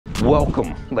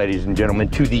Welcome, ladies and gentlemen,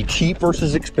 to the cheap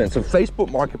versus expensive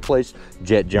Facebook Marketplace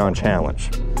Jet John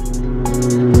Challenge.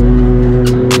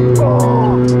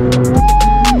 Oh.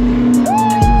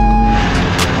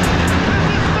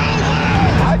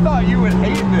 I thought you would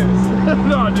hate this.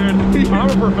 No, dude, I'm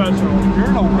a professional. You're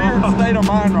in a weird state of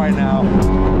mind right now.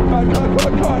 Cut.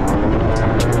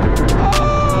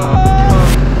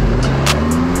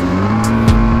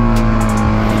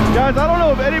 Guys, I don't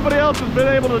know if anybody else has been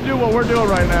able to do what we're doing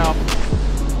right now.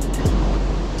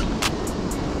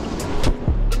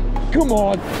 Come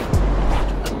on.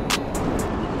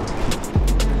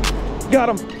 Got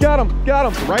him, got him,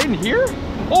 got him. Right in here?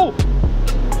 Oh!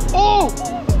 Oh!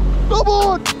 Come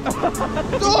on!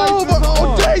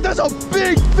 Oh, dang, that's a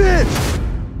big fish!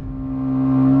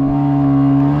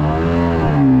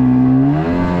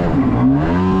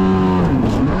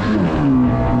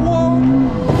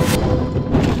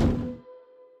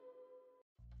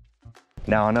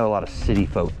 Now, I know a lot of city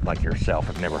folk like yourself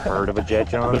have never heard of a Jet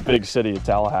John. The big city of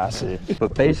Tallahassee.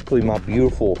 But basically, my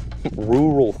beautiful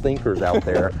rural thinkers out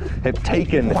there have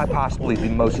taken quite possibly the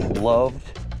most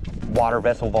loved water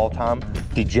vessel of all time,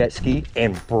 the jet ski,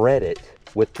 and bred it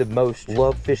with the most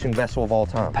loved fishing vessel of all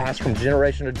time. Passed from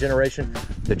generation to generation,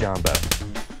 the John boat.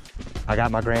 I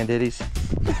got my granddaddies.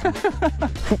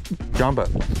 John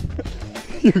boat.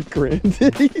 Your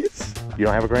granddaddies? You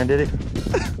don't have a granddaddy?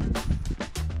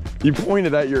 You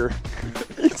pointed at your,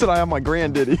 you said I have my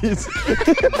granddaddies.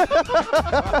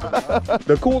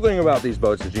 The cool thing about these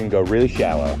boats is you can go really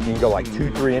shallow. You can go like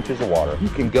 2-3 inches of water. You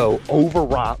can go over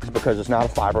rocks because it's not a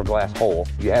fiberglass hull.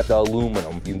 You have the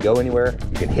aluminum. You can go anywhere.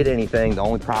 You can hit anything. The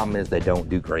only problem is they don't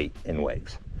do great in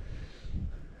waves.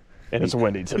 And it's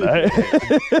windy today.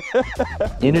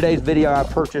 In today's video, I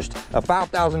purchased a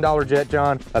 $5,000 Jet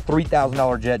John, a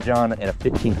 $3,000 Jet John, and a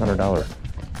 $1,500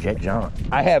 Jet John.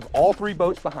 I have all 3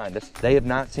 boats behind us. They have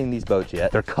not seen these boats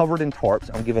yet. They're covered in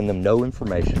tarps. I'm giving them no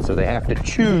information, so they have to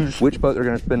choose which boat they're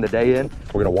gonna spend the day in.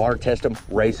 We're gonna water test them,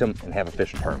 race them, and have a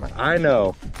fishing tournament. I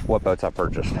know what boats I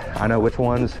purchased. I know which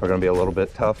ones are gonna be a little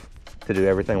bit tough to do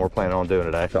everything we're planning on doing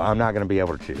today, so I'm not gonna be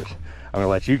able to choose. I'm gonna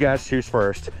let you guys choose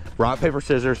first. Rock, paper,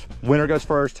 scissors. Winner goes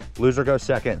first, loser goes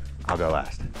second. I'll go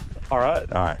last. All right.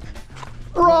 All right.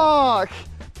 Rock,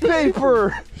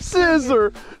 paper,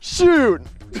 scissors, shoot.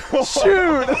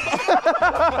 Shoot!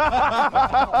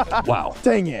 Wow.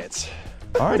 Dang it.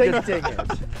 All right. Dang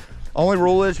it. Only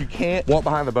rule is you can't walk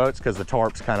behind the boats because the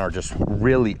tarps kind of are just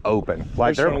really open.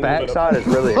 Like their backside is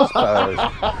really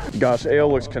exposed. Gosh, Ale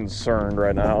looks concerned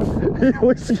right now. He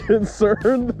looks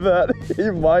concerned that he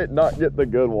might not get the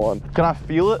good one. Can I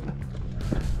feel it?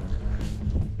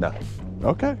 No.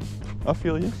 Okay, I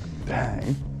feel you.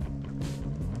 Dang.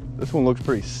 This one looks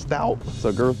pretty stout. So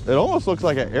it almost looks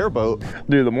like an airboat.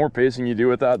 Dude, the more pacing you do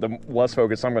with that, the less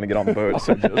focused I'm gonna get on the boat.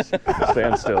 So just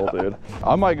stand still, dude.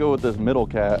 I might go with this middle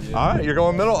cat. All right, you're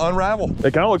going middle, unravel.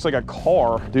 It kind of looks like a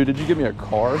car. Dude, did you give me a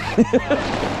car?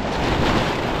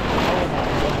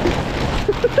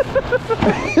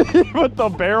 You put the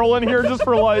barrel in here just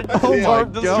for like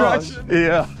tarp distraction.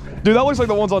 Yeah. Dude, that looks like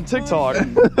the ones on TikTok.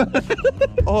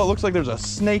 Oh, it looks like there's a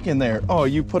snake in there. Oh,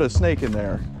 you put a snake in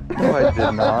there. No, I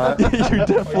did not. You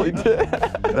definitely did.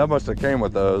 That must have came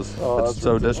with those. Oh, that's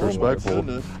so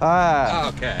disrespectful. Ah.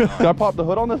 Okay. Did I pop the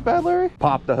hood on this bad, Larry?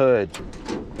 Pop the hood.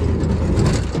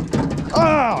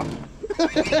 Ah!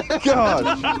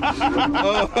 Gosh.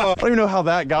 I don't even know how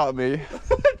that got me.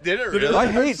 Did it really? I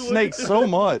hate snakes so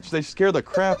much. They scare the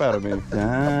crap out of me.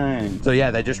 Dang. So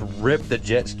yeah, they just ripped the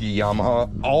jet ski Yamaha.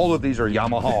 All of these are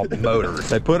Yamaha motors.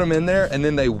 They put them in there and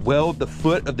then they weld the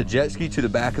foot of the jet ski to the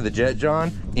back of the Jet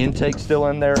John. Intake still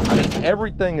in there. I mean,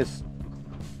 everything is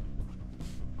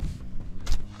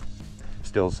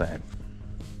still the same.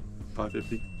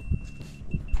 550.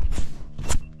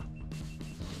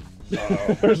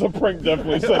 There's a prank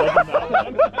definitely set up in that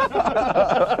one.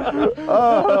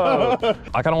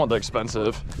 I kind of want the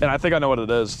expensive, and I think I know what it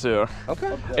is too.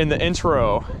 Okay. In the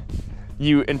intro,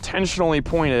 you intentionally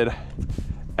pointed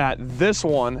at this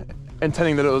one,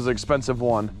 intending that it was the expensive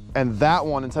one, and that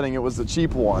one intending it was the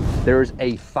cheap one. There's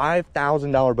a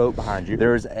 $5,000 boat behind you.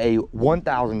 There's a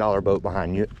 $1,000 boat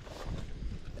behind you.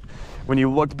 When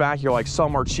you looked back, you're like,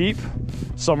 some are cheap,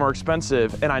 some are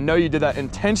expensive. And I know you did that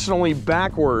intentionally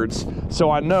backwards.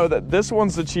 So I know that this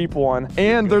one's the cheap one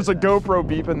and there's a GoPro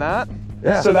beep in that.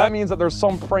 Yeah. So that means that there's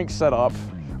some prank set up,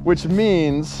 which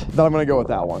means that I'm gonna go with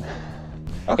that one.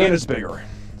 Okay. And it's bigger.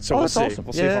 So we'll see. Awesome.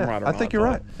 We'll see if I'm right or not. I think you're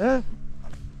right. Yeah.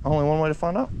 Only one way to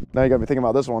find out. Now you gotta be thinking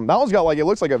about this one. That one's got like, it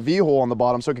looks like a V-hole on the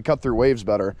bottom so it can cut through waves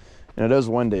better. And it is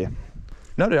windy.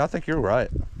 No, dude, I think you're right.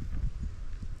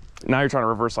 Now you're trying to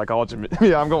reverse psychology.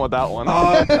 Yeah, I'm going with that one.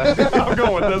 I'm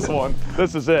going with this one.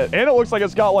 This is it. And it looks like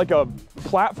it's got like a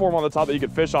platform on the top that you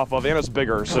could fish off of, and it's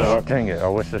bigger, so. Dang it, I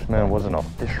wish this man wasn't a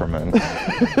fisherman.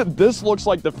 This looks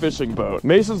like the fishing boat.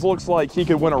 Mason's looks like he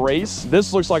could win a race.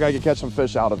 This looks like I could catch some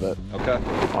fish out of it. Okay.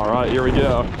 All right, here we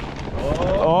go.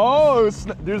 Oh,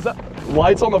 dude, is that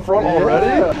lights on the front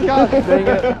already? God dang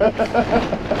it.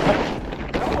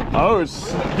 Oh,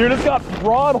 dude, it's got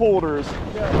rod holders.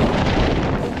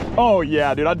 Oh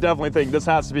yeah, dude, I definitely think this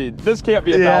has to be, this can't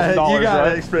be $1,000, you got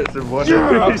right? an expensive one.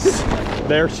 Yes.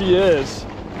 There she is.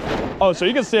 Oh, so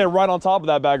you can stand right on top of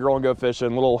that bad girl and go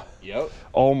fishing. Little, Yep.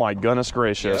 Oh my goodness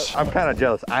gracious. Yep. I'm kind of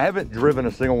jealous. I haven't driven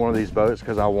a single one of these boats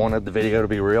because I wanted the video to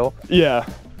be real. Yeah.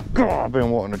 God, I've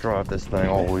been wanting to drive this thing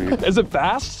all week. Is it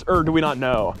fast or do we not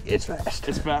know? It's fast.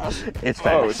 It's fast? It's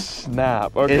Oh, fast.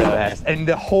 snap. Okay. It's fast. And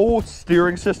the whole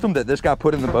steering system that this guy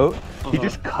put in the boat, he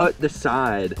just cut the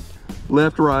side,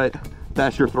 left, right,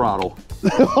 that's your throttle.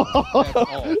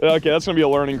 Okay, that's gonna be a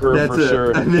learning curve That's for it.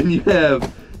 sure. And then you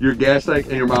have your gas tank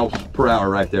and your miles per hour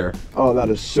right there. Oh, that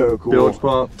is so cool. Bilge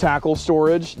pump. Tackle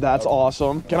storage, that's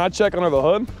awesome. Can I check under the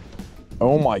hood?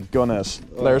 Oh my goodness,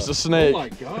 there's a snake. Oh my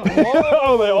God.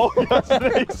 Oh, they all got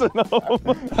snakes in them.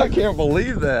 I can't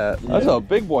believe that. That's a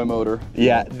big boy motor.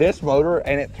 Yeah, this motor,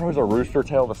 and it throws a rooster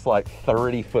tail that's like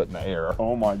 30 foot in the air.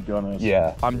 Oh my goodness.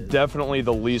 Yeah. I'm definitely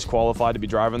the least qualified to be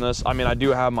driving this. I mean, I do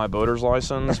have my boater's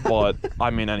license, but I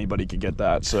mean, anybody could get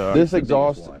that, so. This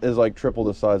exhaust is like triple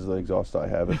the size of the exhaust I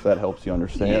have, if that helps you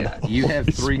understand. Yeah, you have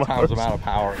 3 times the amount of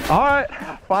power. All right,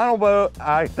 final boat.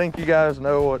 I think you guys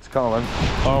know what's coming.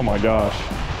 Oh my gosh.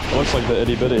 It looks like the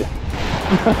itty bitty.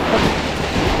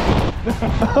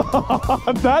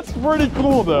 That's pretty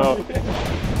cool though.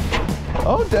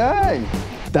 Oh, dang.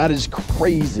 That is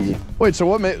crazy. Wait, so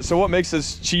what makes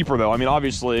this cheaper though? I mean,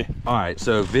 obviously. All right,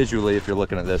 so visually, if you're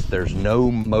looking at this, there's no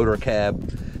motor cab.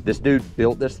 This dude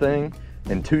built this thing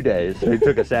in 2 days. He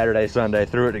took a Saturday, Sunday,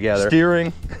 threw it together.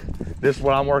 Steering, this is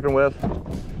what I'm working with.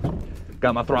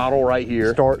 Got my throttle right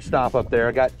here. Start, stop up there.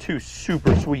 I got 2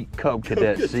 super sweet Cub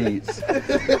Cadet seats.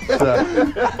 So,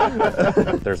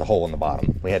 there's a hole in the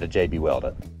bottom. We had to JB weld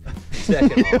it.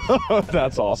 Second off.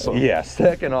 That's awesome. Yeah,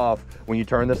 second off, when you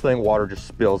turn this thing, water just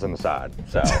spills in the side.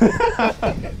 So,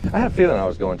 I had a feeling I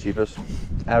was going cheapest.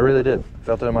 I really did.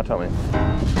 Felt it in my tummy.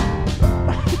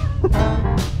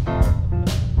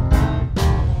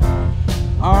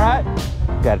 All right,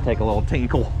 got to take a little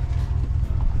tinkle.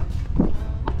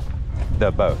 The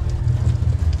boat.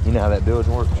 You know how that bilge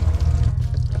works?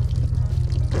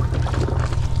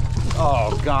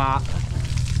 Oh, God.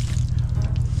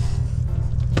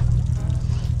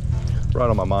 Right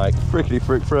on my mic. Frickety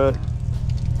frick frick.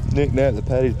 Nick Nat, the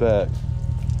patty's back.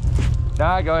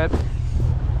 Nah, go ahead.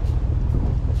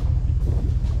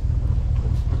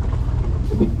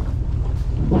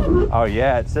 Oh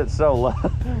yeah, it sits so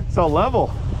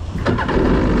level.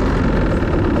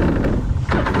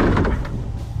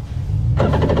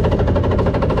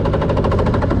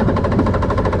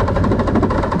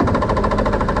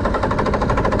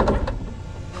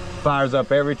 Fires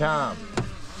up every time.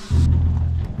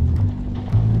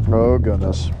 Oh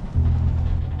goodness.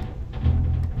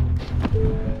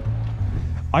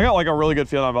 I got like a really good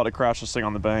feeling I'm about to crash this thing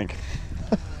on the bank.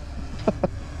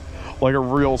 Like a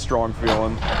real strong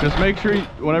feeling. Just make sure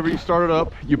whenever you start it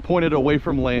up, you point it away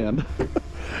from land.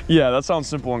 Yeah, that sounds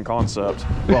simple in concept.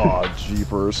 Oh,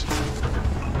 jeepers.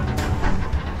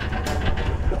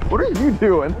 What are you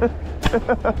doing?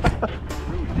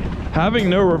 Having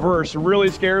no reverse really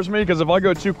scares me because if I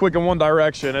go too quick in one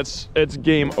direction, it's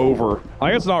game over.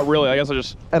 I guess not really. I guess I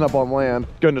just end up on land.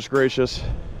 Goodness gracious.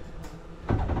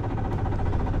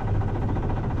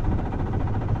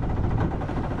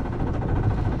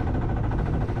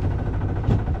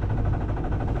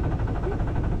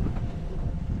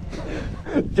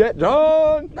 Jet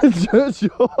John! Jet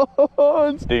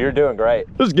John! Dude, you're doing great.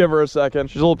 Just give her a second.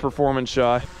 She's a little performance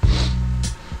shy.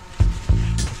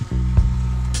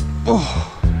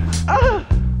 Oh. Ah.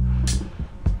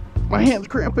 My hand's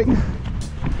cramping.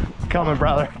 Coming,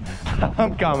 brother.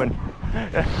 I'm coming.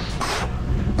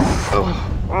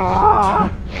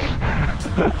 Ah.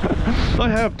 I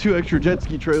have 2 extra jet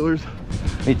ski trailers.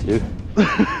 Me too.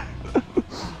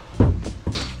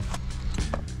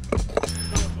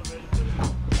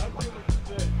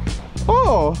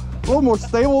 Oh, a little more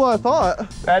stable than I thought.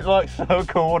 That looks so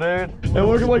cool, dude. It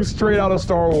looks like straight out of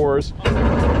Star Wars.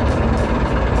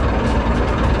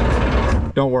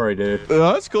 Don't worry, dude.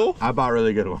 That's cool. I bought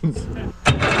really good ones.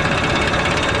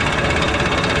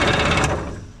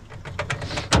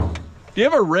 Do you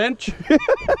have a wrench?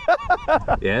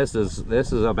 Yeah, this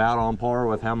is about on par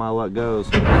with how my luck goes.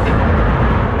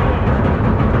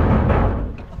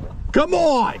 Come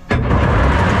on!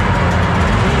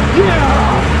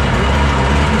 Yeah!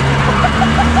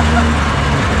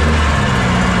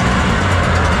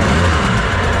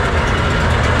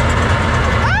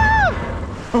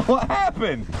 What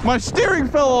happened? My steering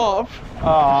fell off.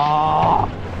 Ah!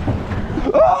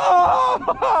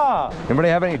 Anybody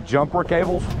have any jumper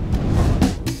cables?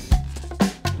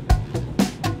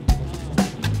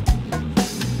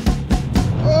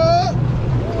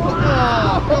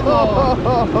 Come on.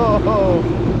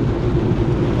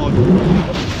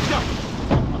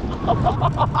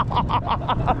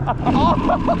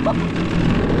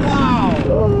 Wow!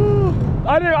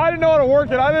 I didn't know how to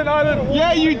work it. I didn't.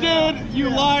 Yeah, you did, you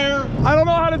liar. I don't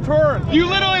know how to turn. You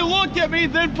literally looked at me,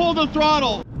 then pulled the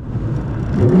throttle.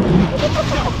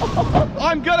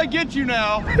 I'm gonna get you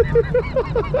now. Thank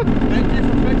you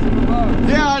for fixing the bug.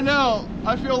 Yeah, I know.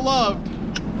 I feel loved.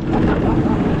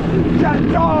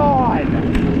 Jet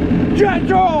on!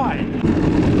 Jet on!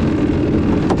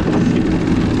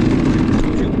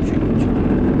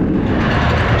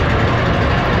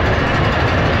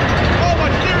 Oh, my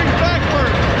steering's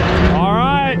backwards. All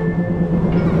right,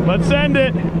 let's send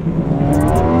it.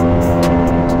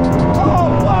 Oh,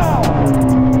 wow!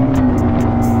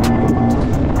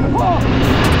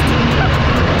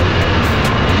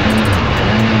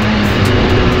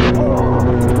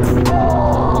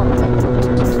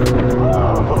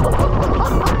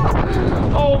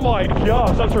 Oh my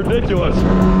gosh, that's ridiculous. I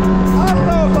don't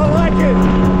know if I like it.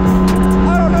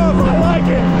 I don't know if I like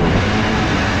it.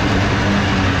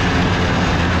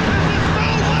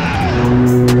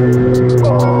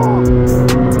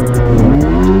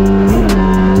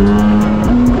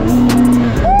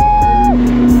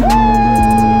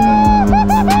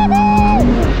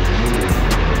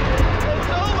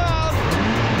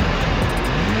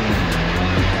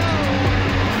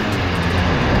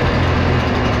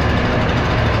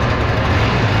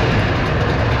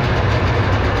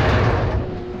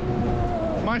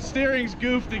 My steering's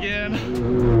goofed again.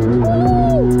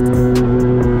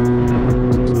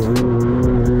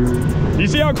 You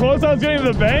see how close I was getting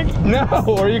to the bank?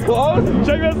 No, are you close?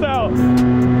 Check this out.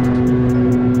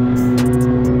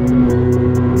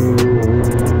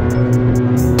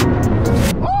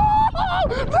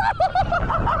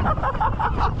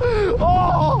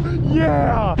 Oh,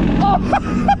 yeah!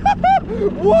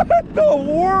 What the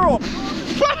world?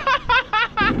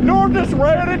 Norm just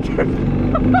ran into.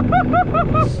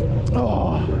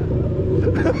 Oh.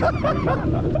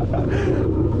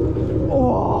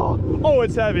 Oh,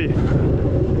 it's heavy.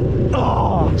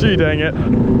 Oh, gee dang it.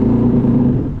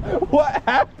 What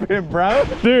happened, bro?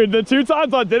 Dude, the 2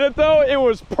 times I did it though, it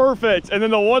was perfect. And then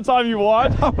the 1 time you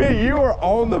watched, I mean, you were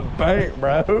on the bank,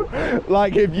 bro.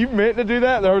 Like, if you meant to do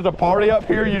that, there was a party up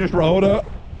here, you just rolled up.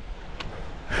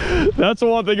 that's the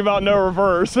one thing about no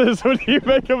reverse, is when you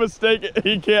make a mistake,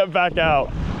 he can't back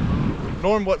out.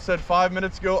 Norm, what said 5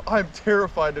 minutes ago? I'm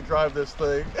terrified to drive this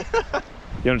thing.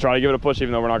 You gonna try to give it a push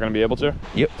even though we're not gonna be able to?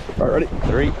 Yep. All right, ready?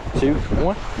 3, 2,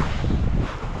 1.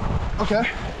 Okay.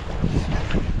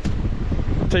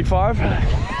 Take 5.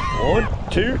 1,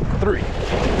 2, 3.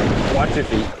 Watch your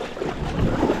feet.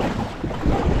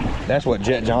 That's what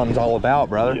Jet John's all about,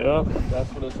 brother. Yep,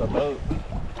 that's what it's about.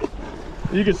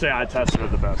 You could say I tested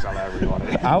it the best out of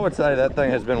everybody. I would say that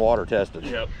thing has been water tested.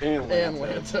 Yep. And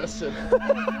land tested.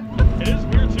 It is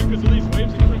weird too because of these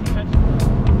waves you couldn't catch.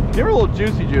 Give her a little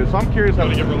juicy juice. I'm curious how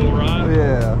Want to give her a little ride?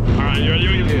 Yeah. All right, you ready? You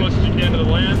want to get as close as you can to the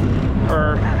land?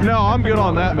 Or? No, I'm good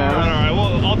on that, man. All right.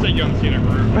 Well, I'll take you on the scenic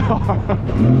route.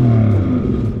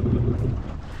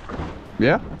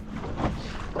 Yeah?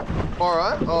 All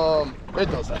right. It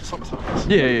does that sometimes.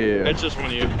 Yeah. It's just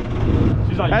when you...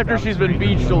 After she's been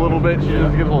beached a little bit, she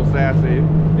just gets a little sassy.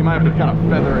 You might have to kind of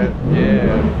feather it.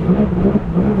 Yeah.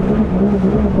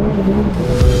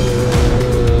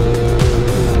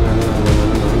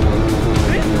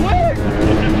 He's quick!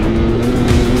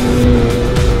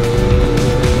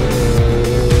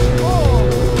 Oh!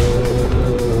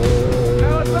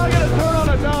 Now it's not gonna turn on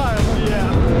a dime. Yeah.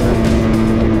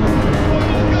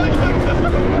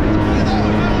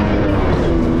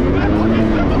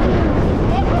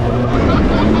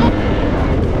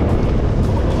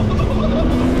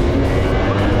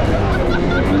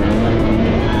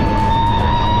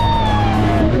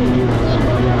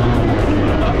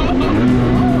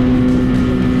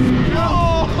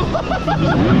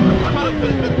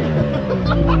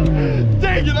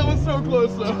 Dang it, that was so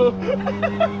close though.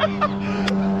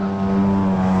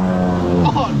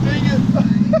 Oh, dang it.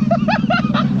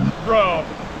 Bro,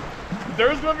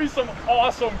 there's gonna be some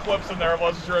awesome clips in there of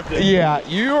us drifting. Yeah,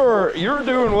 you're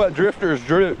doing what drifters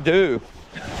do.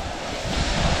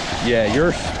 Yeah,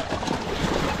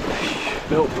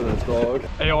 built for this, dog.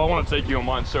 Hey, yo, I want to take you on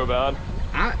mine so bad.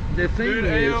 The thing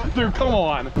Dude, dude, come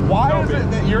on. Why is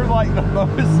it that you're like the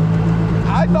most...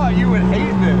 I thought you would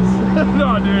hate this.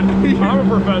 No, dude, I'm a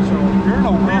professional. you're in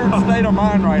a weird state of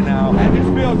mind right now. That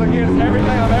just feels against everything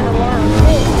I've ever learned.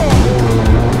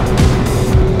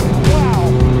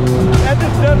 Wow, that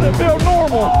just doesn't feel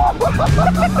normal.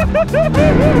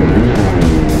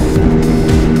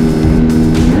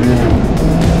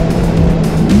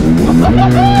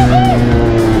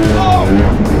 Oh,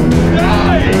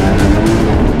 nice!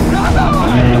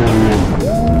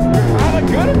 You're kind of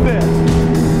good at this.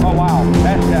 Oh wow,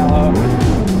 that's shallow.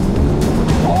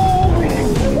 Holy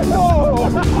no!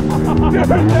 Dude,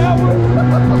 that was...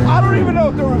 I don't even know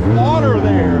if there was water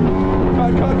there.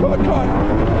 Cut.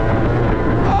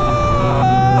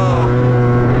 Oh!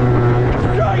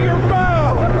 Shut your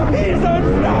mouth! He's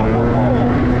unstoppable!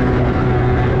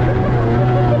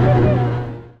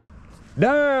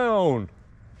 Down.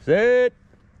 Sit.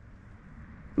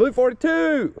 Blue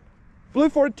 42. Blue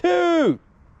 42.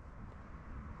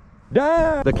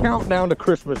 Down. The countdown to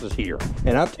Christmas is here,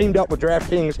 and I've teamed up with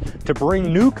DraftKings to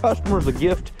bring new customers a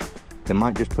gift that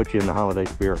might just put you in the holiday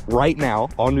spirit. Right now,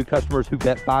 all new customers who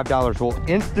bet $5 will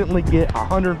instantly get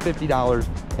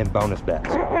 $150 in bonus bets.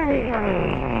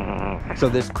 So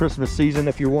this Christmas season,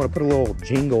 if you want to put a little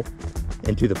jingle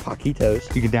into the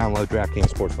Paquitos, you can download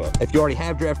DraftKings Sportsbook. If you already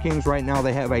have DraftKings right now,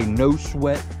 they have a no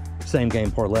sweat same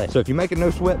game parlay. So if you make a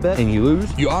no sweat bet and you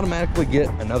lose, you automatically get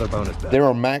another bonus bet. There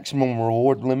are maximum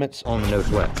reward limits on the no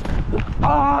sweat.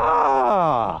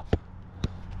 Ah!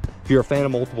 If you're a fan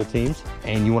of multiple teams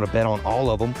and you want to bet on all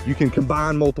of them, you can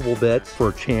combine multiple bets for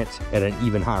a chance at an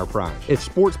even higher prize. If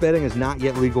sports betting is not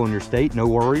yet legal in your state, no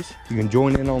worries. You can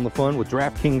join in on the fun with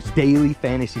DraftKings Daily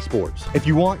Fantasy Sports. If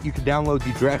you want, you can download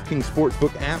the DraftKings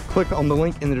Sportsbook app, click on the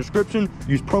link in the description,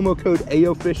 use promo code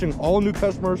AOFishing. All new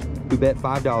customers who bet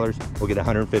 $5 will get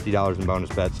 $150 in bonus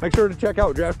bets. Make sure to check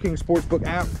out DraftKings Sportsbook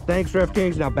app. Thanks,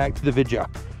 DraftKings. Now back to the video.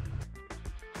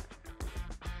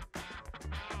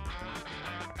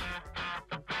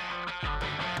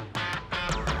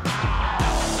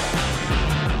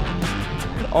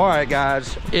 All right,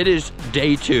 guys, it is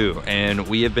day 2, and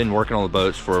we have been working on the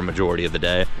boats for a majority of the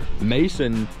day.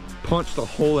 Mason punched a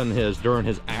hole in his during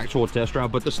his actual test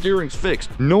drive, but the steering's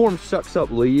fixed. Norm sucks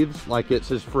up leaves like it's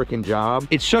his freaking job.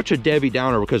 It's such a Debbie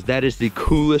Downer because that is the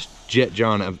coolest jet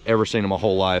john I've ever seen in my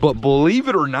whole life. But believe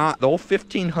it or not, the old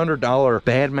 $1,500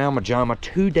 Bad Mama Jama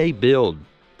 2-day build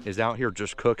is out here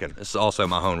just cooking. This is also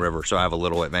my home river, so I have a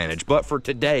little advantage. But for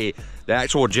today, the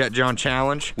actual Jet John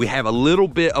Challenge, we have a little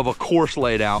bit of a course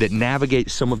laid out that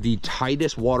navigates some of the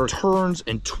tightest water turns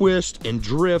and twists and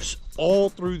drifts all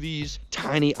through these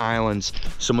tiny islands,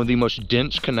 some of the most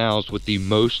dense canals with the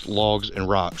most logs and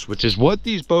rocks, which is what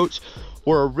these boats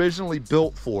were originally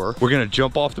built for. We're gonna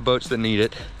jump off the boats that need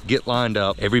it, get lined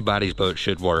up. Everybody's boat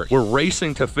should work. We're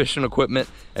racing to fishing equipment,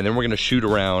 and then we're gonna shoot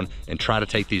around and try to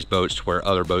take these boats to where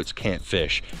other boats can't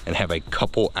fish and have a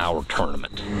couple hour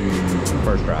tournament.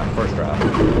 First try, first try.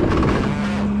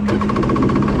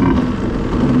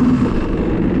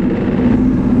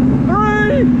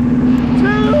 3,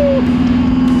 2,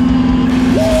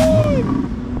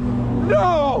 1.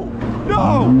 No!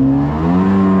 No!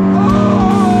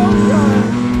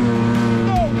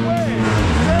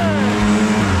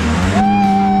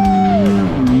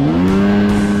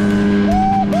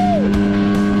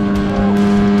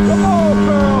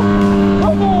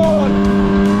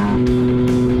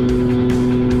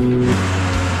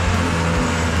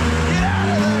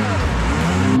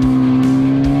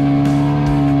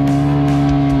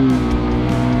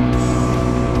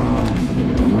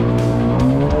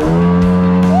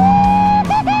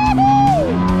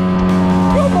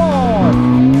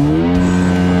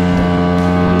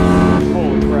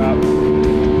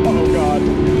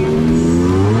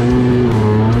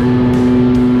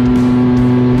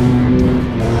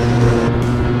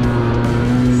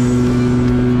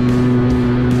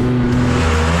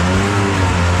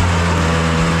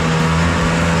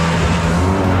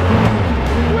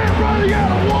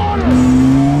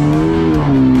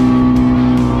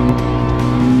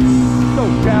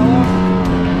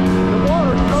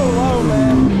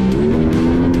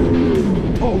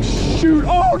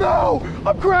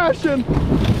 I'm crashing!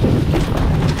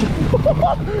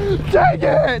 Dang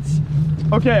it!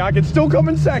 Okay, I can still come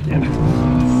in second.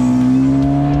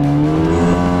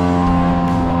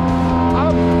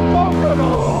 I'm smoking!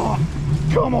 Oh,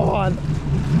 come on!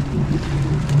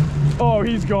 Oh,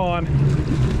 he's gone.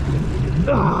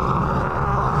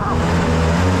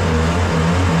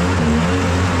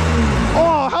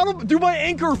 Oh, how do my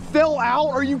anchor fell out?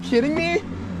 Are you kidding me?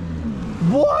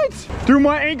 What? Dude,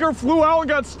 my anchor flew out and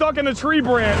got stuck in a tree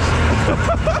branch.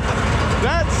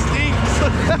 That stinks.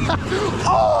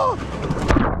 Oh!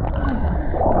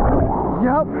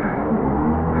 Yep.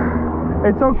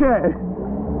 It's okay.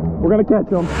 We're gonna catch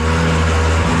them.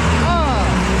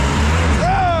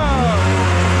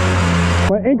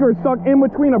 My anchor is stuck in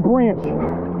between a branch.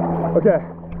 Okay,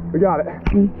 we got it.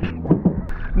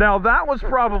 Now that was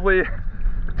probably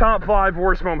top 5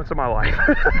 worst moments of my life.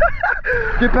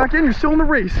 Get back in, you're still in the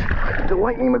race. Did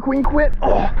Lightning McQueen quit?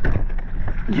 Oh,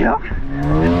 yep.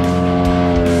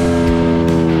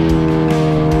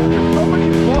 There's so many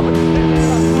bugs in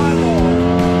my eyeball.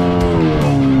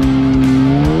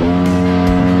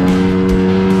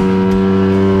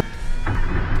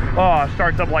 Oh, it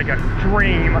starts up like a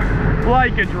dream.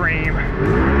 Like a dream.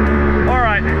 All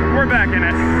right, we're back in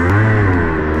it.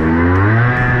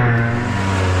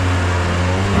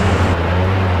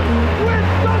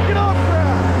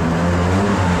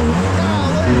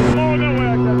 Oh, no way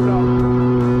I catch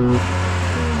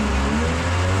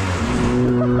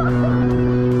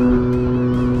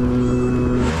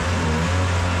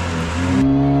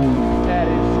that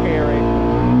is scary.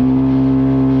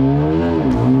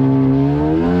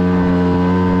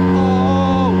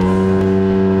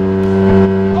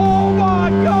 Oh my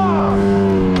God!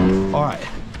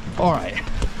 All right.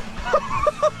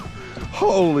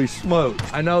 Holy smokes.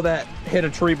 I know that hit a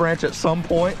tree branch at some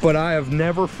point, but I have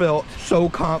never felt so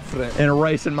confident in a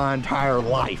race in my entire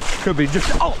life. Could be just,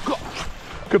 oh God.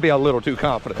 Could be a little too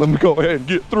confident. Let me go ahead and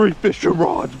get 3 fishing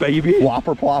rods, baby.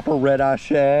 Whopper plopper, red eye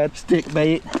shad, stick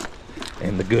bait,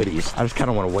 and the goodies. I just kind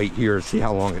of want to wait here and see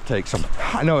how long it takes them.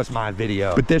 I know it's my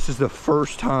video, but this is the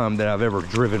first time that I've ever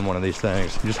driven one of these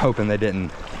things. I'm just hoping they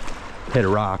didn't hit a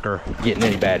rock or get in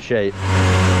any bad shape.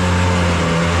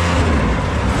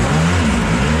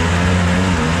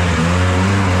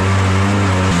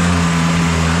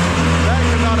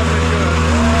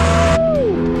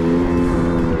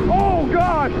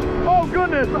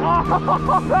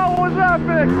 Oh, that was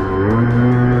epic!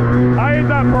 I ate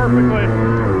that perfectly.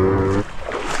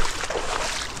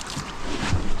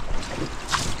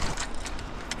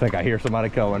 I think I hear somebody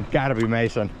going. Gotta be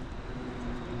Mason.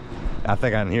 I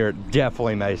think I can hear it.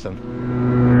 Definitely Mason.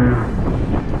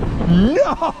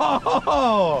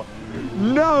 No!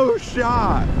 No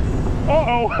shot!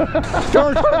 Uh-oh.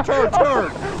 Turn.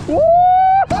 Woo!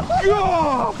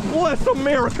 God bless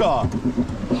America!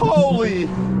 Holy...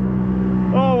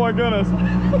 Oh my goodness.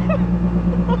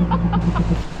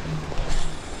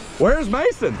 Where's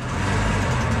Mason? No!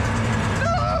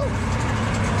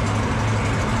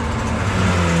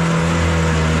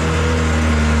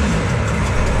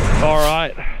 All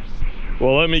right.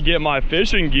 Well, let me get my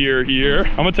fishing gear here.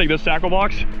 I'm gonna take this tackle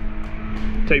box,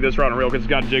 take this rod and reel because it's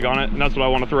got a jig on it, and that's what I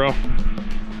want to throw.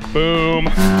 Boom.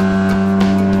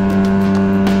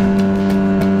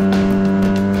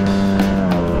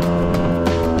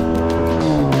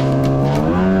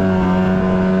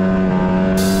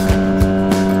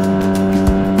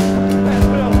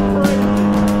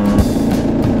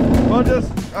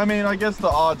 I mean, I guess the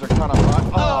odds are kind of high.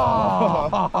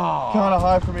 Oh. Kind of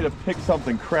high for me to pick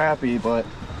something crappy, but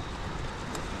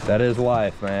that is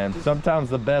life, man.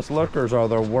 Sometimes the best lookers are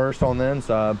the worst on the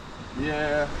inside.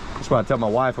 Yeah. That's what I tell my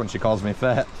wife when she calls me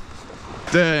fat.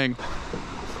 Dang.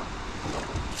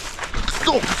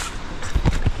 Go.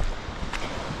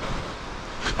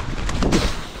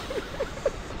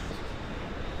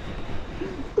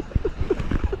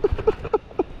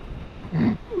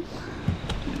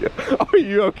 Are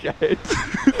you okay?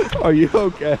 Are you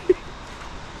okay?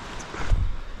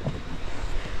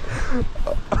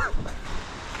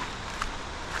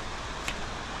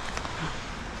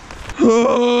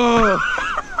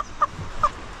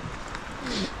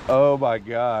 Oh my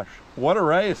gosh, what a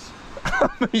race. I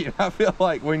mean, I feel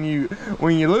like when you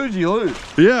lose, you lose.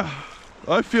 Yeah,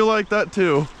 I feel like that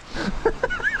too.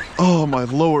 Oh, my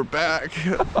lower back.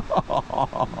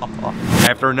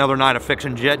 After another night of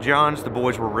fixing jet johns, the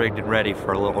boys were rigged and ready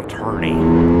for a little tourney.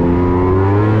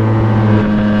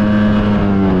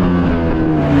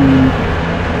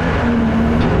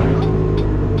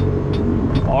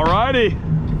 Alrighty,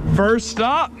 first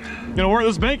stop. Gonna work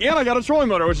this bank, and I got a trolling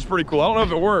motor, which is pretty cool. I don't know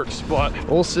if it works, but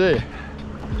we'll see.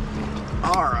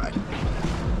 All right.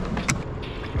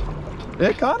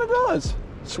 It kind of does.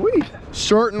 Sweet.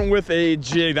 Starting with a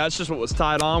jig. That's just what was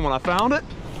tied on when I found it.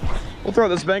 We'll throw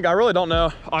this bank. I really don't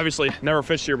know. Obviously, never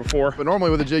fished here before. But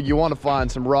normally with a jig, you want to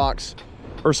find some rocks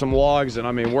or some logs. And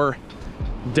I mean, we're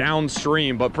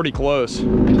downstream, but pretty close.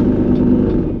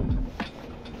 I'm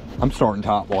starting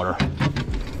top water.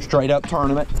 Straight up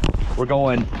tournament. We're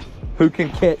going who can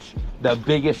catch the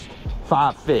biggest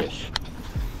 5 fish.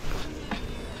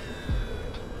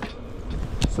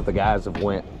 of the guys have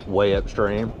went way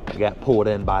upstream. I got pulled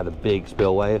in by the big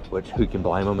spillway, which who can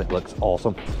blame them? It looks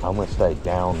awesome. I'm gonna stay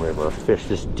downriver, fish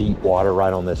this deep water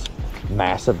right on this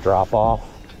massive drop off.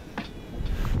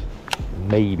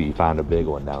 Maybe find a big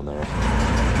one down there.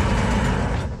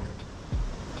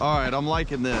 All right, I'm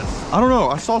liking this. I don't know,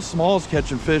 I saw smalls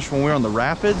catching fish when we were on the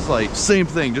rapids, like same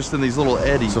thing, just in these little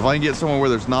eddies. So if I can get somewhere where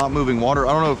there's not moving water,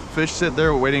 I don't know if fish sit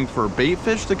there waiting for bait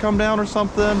fish to come down or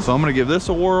something. So I'm gonna give this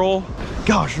a whirl.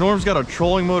 Gosh, Norm's got a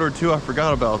trolling motor too, I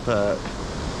forgot about that.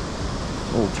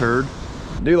 Little turd.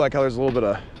 I do like how there's a little bit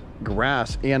of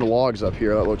grass and logs up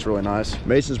here. That looks really nice.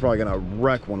 Mason's probably gonna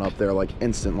wreck one up there like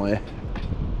instantly.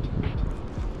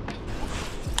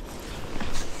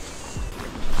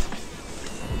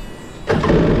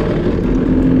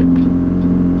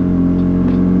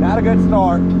 Not a good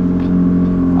start.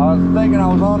 I was thinking I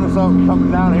was onto something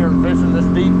coming down here and fishing this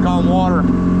deep, calm water.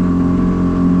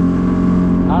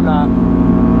 I'm not.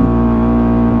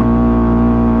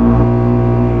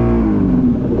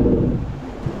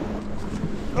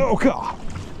 Oh God.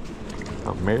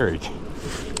 I'm married.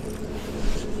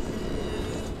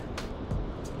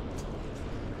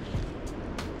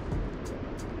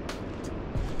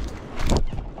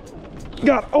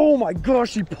 God, oh my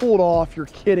gosh, he pulled off. You're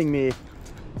kidding me.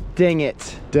 Dang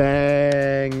it.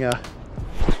 Dang.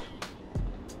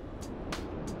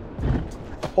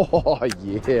 Oh,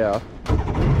 yeah.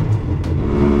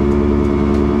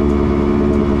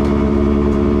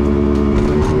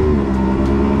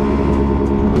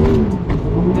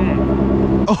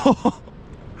 Oh.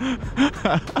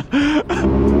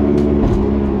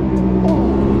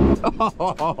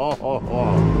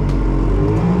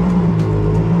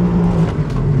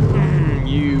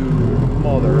 You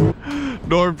mother.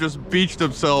 Norm just beached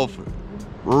himself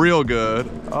real good.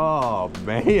 Oh,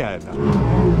 man.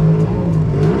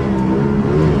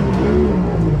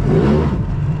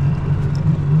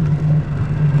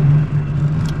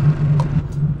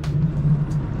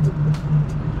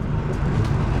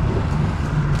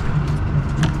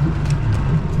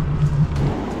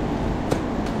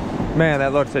 Man,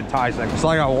 that looks enticing. It's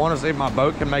like I want to see if my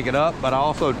boat can make it up, but I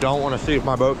also don't want to see if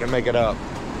my boat can make it up.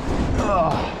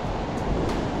 Ugh.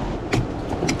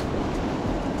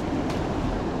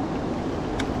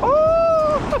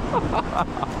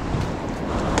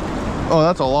 Oh,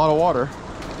 that's a lot of water.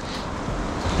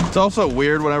 It's also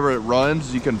weird whenever it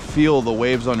runs, you can feel the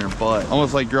waves on your butt.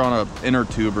 Almost like you're on an inner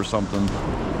tube or something.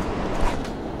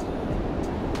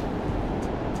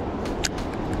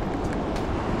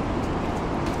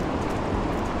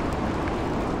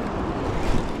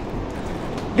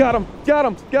 Got him, got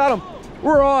him, got him.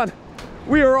 We're on.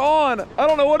 We are on. I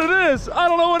don't know what it is. I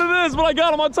don't know what it is, but I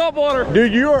got him on top water.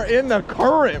 Dude, you are in the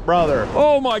current, brother.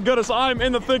 Oh my goodness, I'm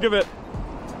in the thick of it.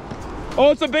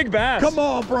 Oh, it's a big bass. Come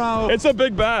on, bro. It's a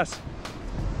big bass.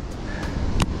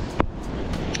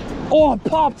 Oh, it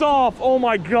popped off. Oh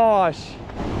my gosh.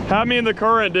 Have me in the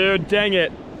current, dude. Dang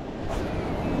it.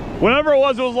 Whatever it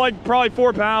was like probably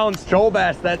 4 pounds. Shoal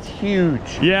bass, that's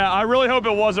huge. Yeah, I really hope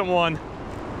it wasn't one.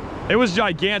 It was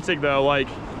gigantic though, like.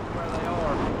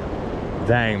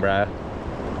 Dang, bro.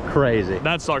 Crazy.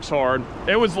 That sucks hard.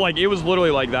 It was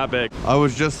literally like that big. I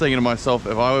was just thinking to myself,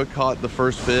 if I would have caught the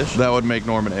first fish, that would make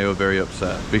Norm and Ao very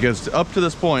upset. Because up to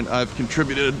this point, I've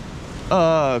contributed,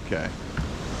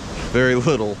 very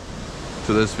little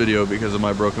to this video because of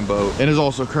my broken boat. And is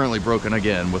also currently broken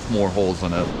again with more holes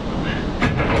in it.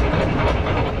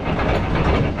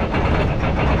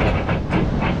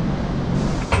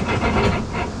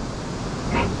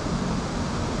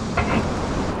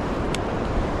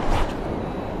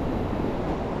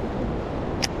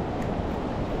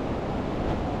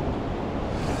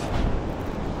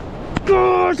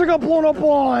 Gosh, I got blown up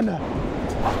on.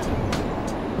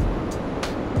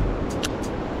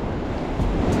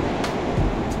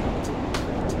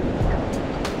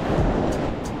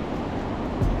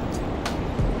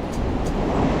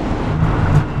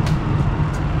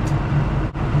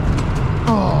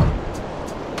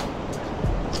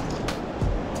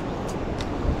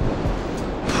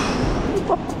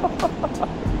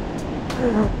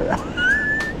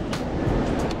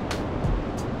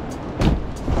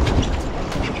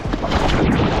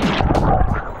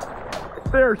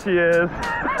 There she is.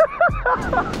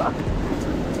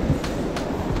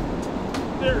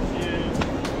 There she is.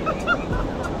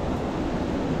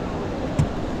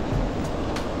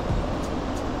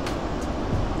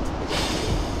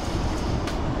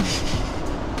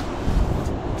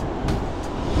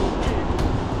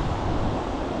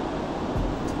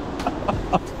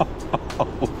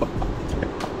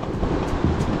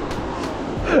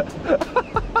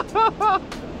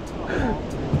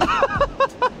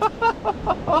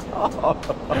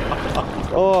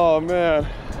 Oh man.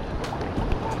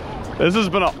 This has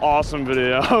been an awesome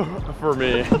video for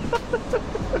me.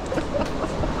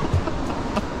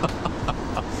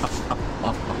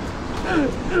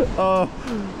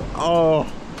 Oh,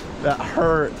 that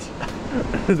hurts.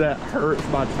 That hurts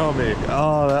my tummy.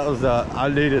 Oh, that was, I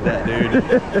needed that, dude.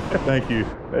 Thank you.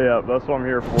 Yeah, that's what I'm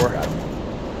here for.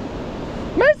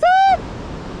 Mason!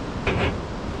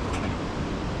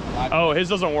 Oh, his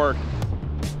doesn't work.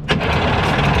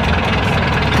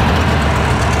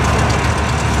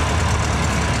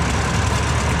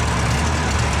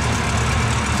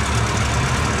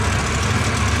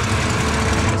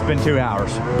 It's been 2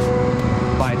 hours.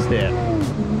 Bite's dead.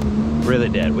 Really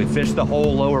dead. We fished the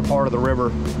whole lower part of the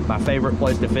river. My favorite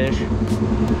place to fish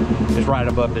is right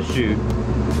above the chute.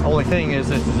 Only thing is,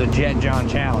 this is a Jet John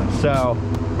challenge, so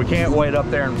we can't wait up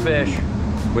there and fish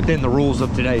within the rules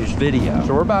of today's video.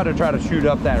 So we're about to try to shoot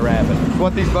up that rapid. It's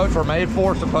what these boats are made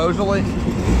for, supposedly.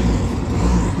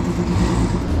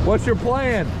 What's your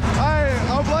plan?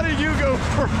 I'm letting you go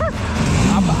first.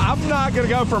 I'm not gonna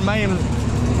go for main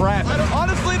rapid.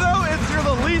 Honestly though, you're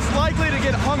the least likely to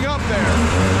get hung up there.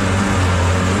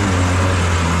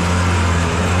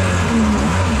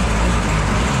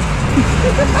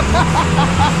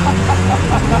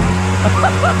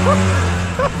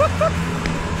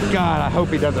 God, I hope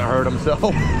he doesn't hurt himself. Do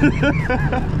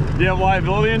you have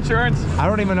liability insurance? I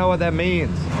don't even know what that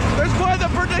means. There's quite the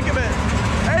predicament.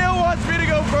 AO wants me to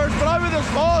go first, but I'm in the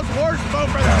smallest, worst boat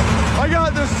for them. I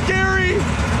got the scary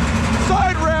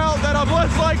side route that I'm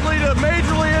less likely to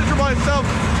majorly injure myself,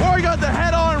 or I got the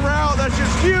head-on route that's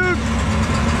just huge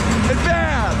and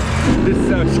bad. This is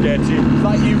so sketchy. It's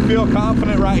like you feel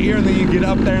confident right here, and then you get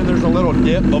up there and there's a little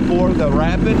dip before the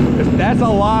rapid. That's a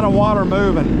lot of water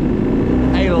moving.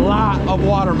 A lot of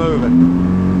water moving.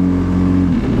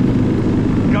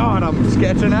 God, I'm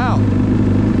sketching out.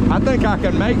 I think I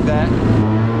can make that.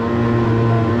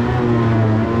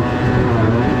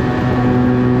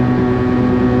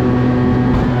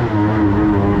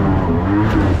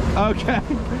 Okay.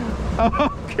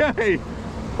 Okay.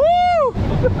 Woo!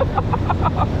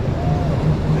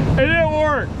 It didn't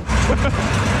work.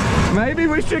 Maybe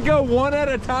we should go one at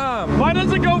a time. Why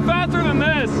does it go faster than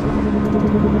this?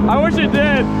 I wish it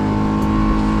did.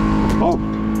 Oh,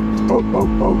 oh, oh,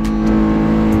 oh.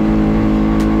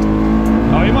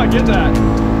 Oh, you might get that.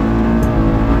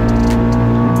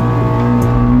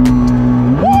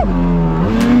 Woo!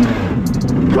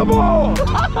 Come on!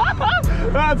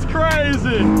 That's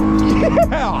crazy.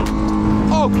 Yeah.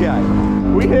 Okay.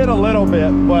 We hit a little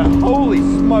bit, but holy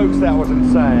smokes, that was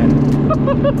insane.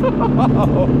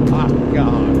 Oh my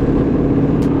God.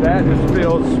 That just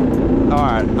feels... All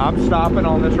right, I'm stopping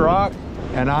on this rock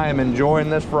and I am enjoying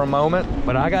this for a moment,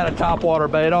 but I got a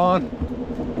topwater bait on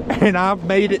and I've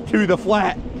made it to the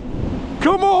flat.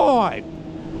 Come on.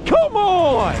 Come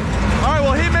on. All right,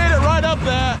 well, he made it right up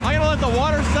there. I'm gonna let the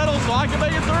water settle so I can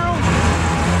make it through.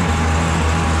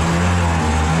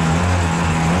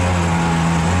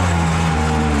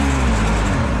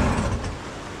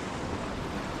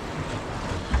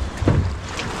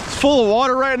 Full of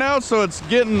water right now, so it's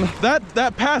getting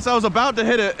that pass. I was about to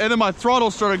hit it and then my throttle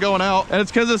started going out, and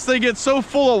it's because this thing gets so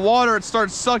full of water it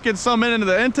starts sucking some into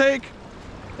the intake,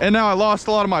 and now I lost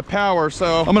a lot of my power.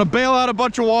 So I'm gonna bail out a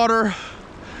bunch of water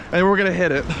and we're gonna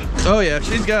hit it. Oh yeah,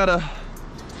 she's got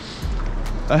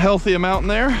a healthy amount in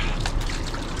there.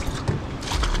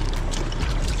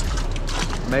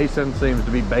 Mason seems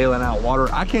to be bailing out water.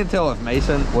 I can't tell if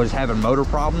Mason was having motor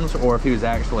problems or if he was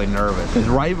actually nervous. Because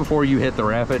right before you hit the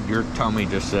rapid, your tummy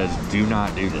just says, do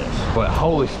not do this. But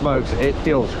holy smokes, it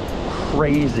feels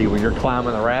crazy when you're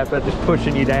climbing the rapid, just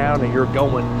pushing you down and you're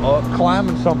going up.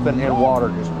 Climbing something in water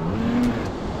just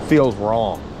feels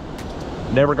wrong.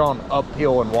 Never gone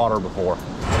uphill in water before.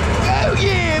 Oh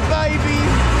yeah, baby.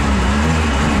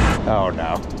 Oh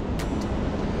no.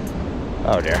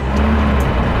 Oh dear.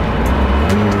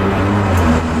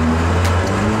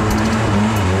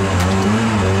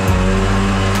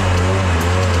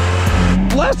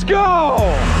 Let's go!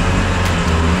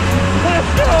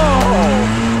 Let's go!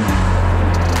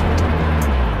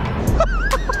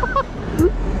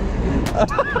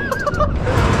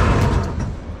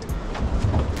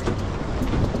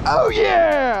 Oh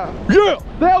yeah! Yeah!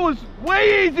 That was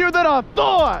way easier than I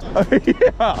thought.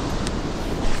 Yeah!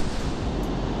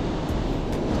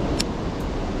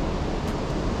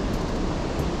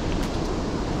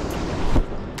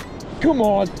 Come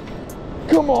on!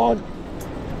 Come on!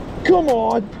 Come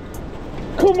on!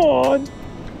 Come on!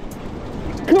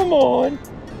 Come on!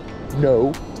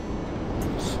 No.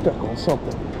 Stuck on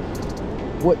something.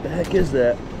 What the heck is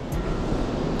that?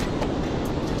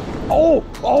 Oh,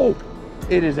 oh,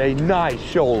 it is a nice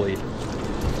shoalie.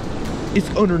 It's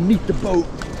underneath the boat.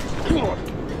 Come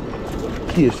on.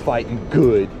 He is fighting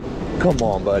good. Come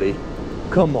on, buddy.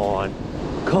 Come on.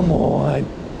 Come on.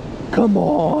 Come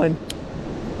on.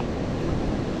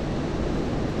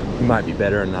 He might be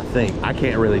better than I think. I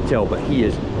can't really tell, but he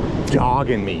is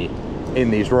dogging me in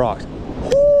these rocks.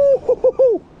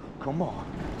 Woo-hoo-hoo-hoo. Come on.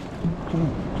 Come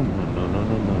on. Come on. No, no,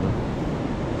 no, no, no.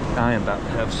 I am about to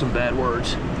have some bad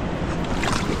words.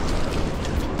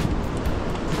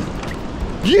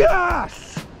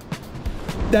 Yes!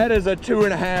 That is a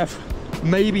 2.5,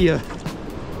 maybe a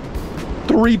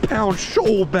 3-pound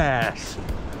shoal bass.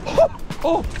 Oh,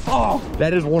 oh, oh.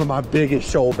 That is one of my biggest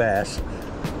shoal bass.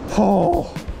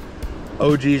 Oh,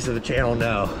 OGs of the channel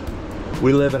know.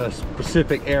 We live in a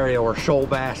specific area where shoal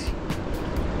bass,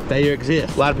 they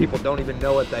exist. A lot of people don't even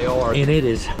know what they are. And it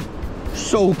is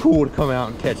so cool to come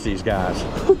out and catch these guys.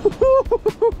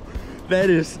 That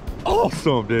is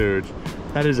awesome, dude.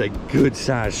 That is a good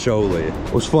size shoalie.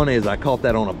 What's funny is I caught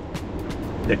that on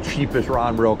the cheapest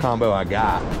rod and reel combo I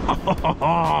got.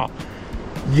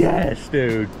 Yes,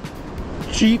 dude.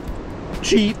 Cheap,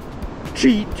 cheap,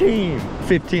 cheap team.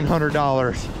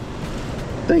 $1,500.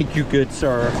 Thank you, good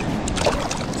sir.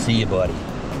 See you, buddy.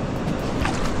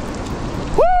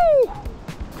 Woo!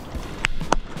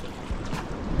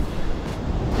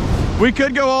 We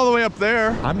could go all the way up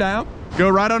there. I'm down. Go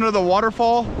right under the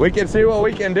waterfall. We can see what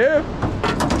we can do.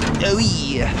 Oh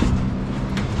yeah.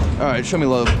 All right, show me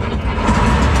love.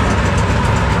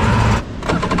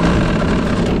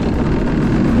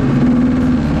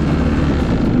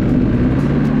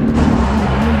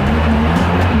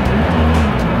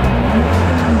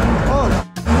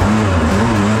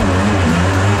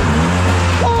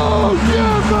 Oh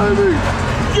yeah, baby.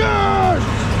 Yes.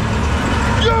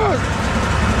 Yes.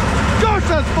 Gosh,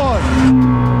 that's fun.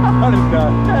 How the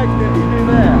heck did he do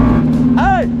that?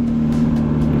 Hey!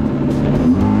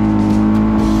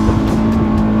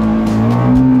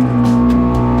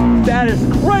 That is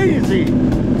crazy!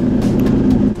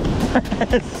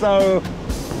 So,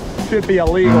 should be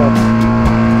illegal.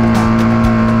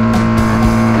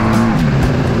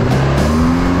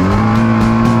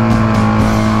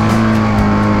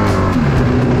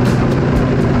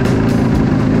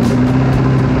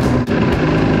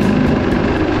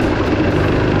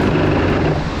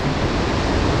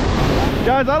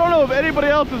 Guys, I don't know if anybody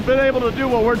else has been able to do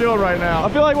what we're doing right now. I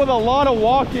feel like with a lot of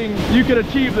walking, you could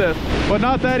achieve this, but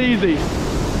not that easy.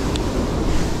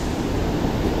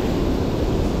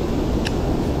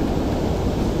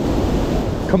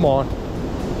 Come on.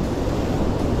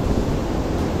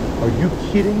 Are you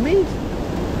kidding me?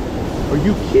 Are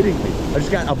you kidding me? I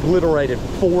just got obliterated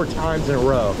 4 times in a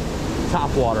row.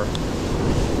 Top water.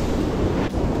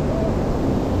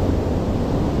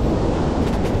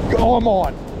 Oh, I'm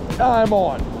on. I'm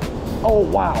on. Oh,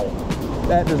 wow.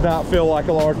 That does not feel like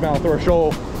a largemouth or a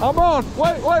shoal. I'm on.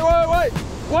 Wait, wait, wait, wait.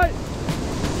 Wait.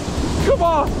 Come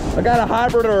on. I got a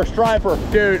hybrid or a striper.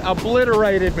 Dude,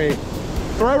 obliterated me.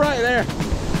 Throw right there.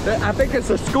 I think it's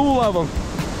a school of them.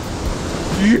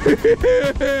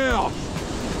 Yeah.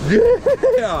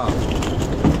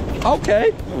 Yeah.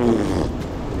 Okay.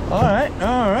 All right.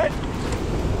 All right.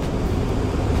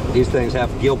 These things have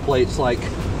gill plates like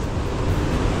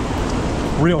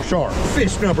real sharp.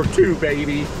 Fish number 2,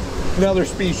 baby. Another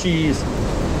species.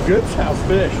 Good size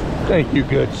fish. Thank you,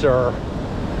 good sir.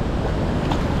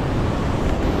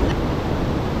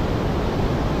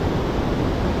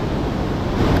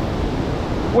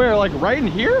 Where, like right in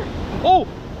here? Oh!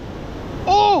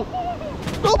 Oh!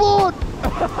 Come on!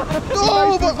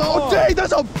 Oh, Nice oh dang,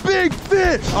 that's a big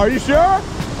fish! Are you sure?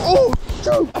 Oh,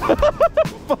 shoot!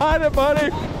 Find it, buddy.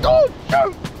 Oh,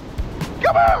 shoot!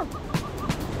 Come here!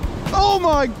 Oh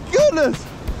my goodness!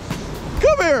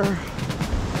 Come here!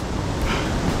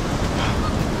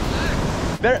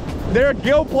 Their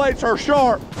gill plates are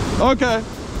sharp. Okay.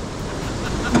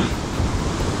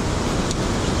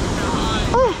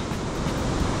 Oh.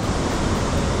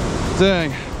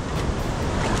 Dang.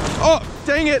 Oh,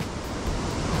 dang it.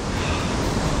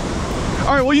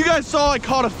 All right, well, you guys saw I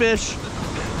caught a fish.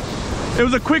 It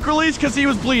was a quick release because he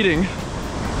was bleeding.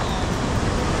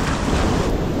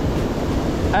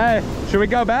 Hey, should we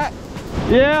go back?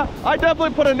 Yeah, I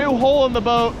definitely put a new hole in the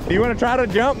boat. Do you want to try to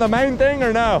jump the main thing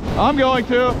or no? I'm going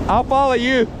to. I'll follow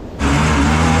you.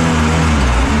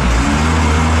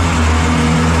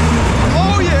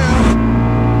 Oh, yeah.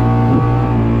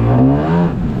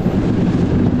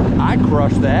 I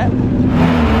crushed that.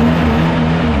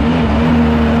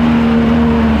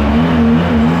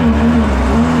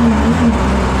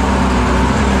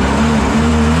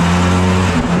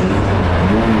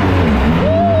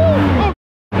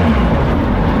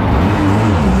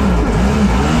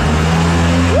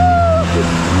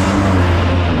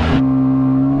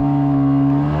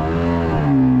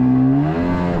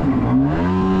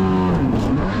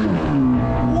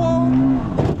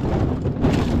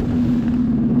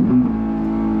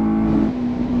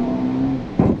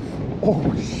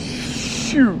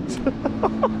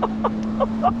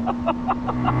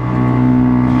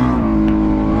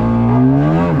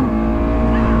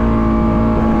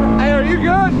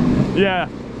 Yeah.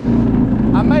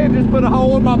 I may have just put a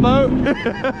hole in my boat.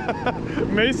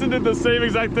 Mason did the same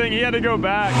exact thing. He had to go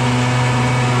back.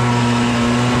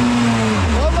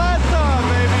 One last time,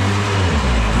 baby.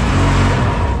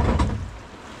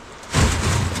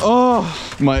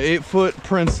 Oh, my 8-foot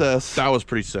princess. That was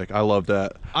pretty sick. I love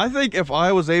that. I think if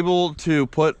I was able to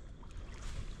put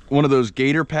one of those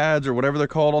gator pads or whatever they're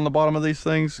called on the bottom of these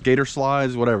things, gator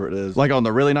slides, whatever it is, like on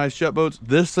the really nice jet boats,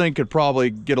 this thing could probably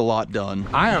get a lot done.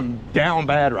 I am down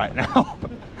bad right now.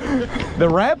 The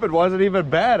rapid wasn't even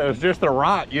bad. It was just the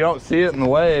rock. You don't see it in the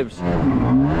waves. Whoa.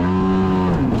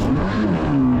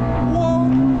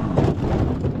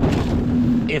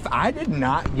 If I did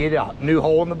not get a new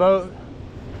hole in the boat,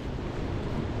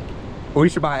 we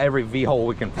should buy every V-hole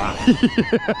we can find.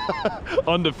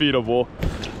 Undefeatable.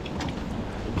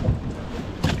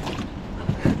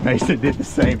 Mason did the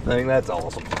same thing. That's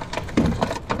awesome.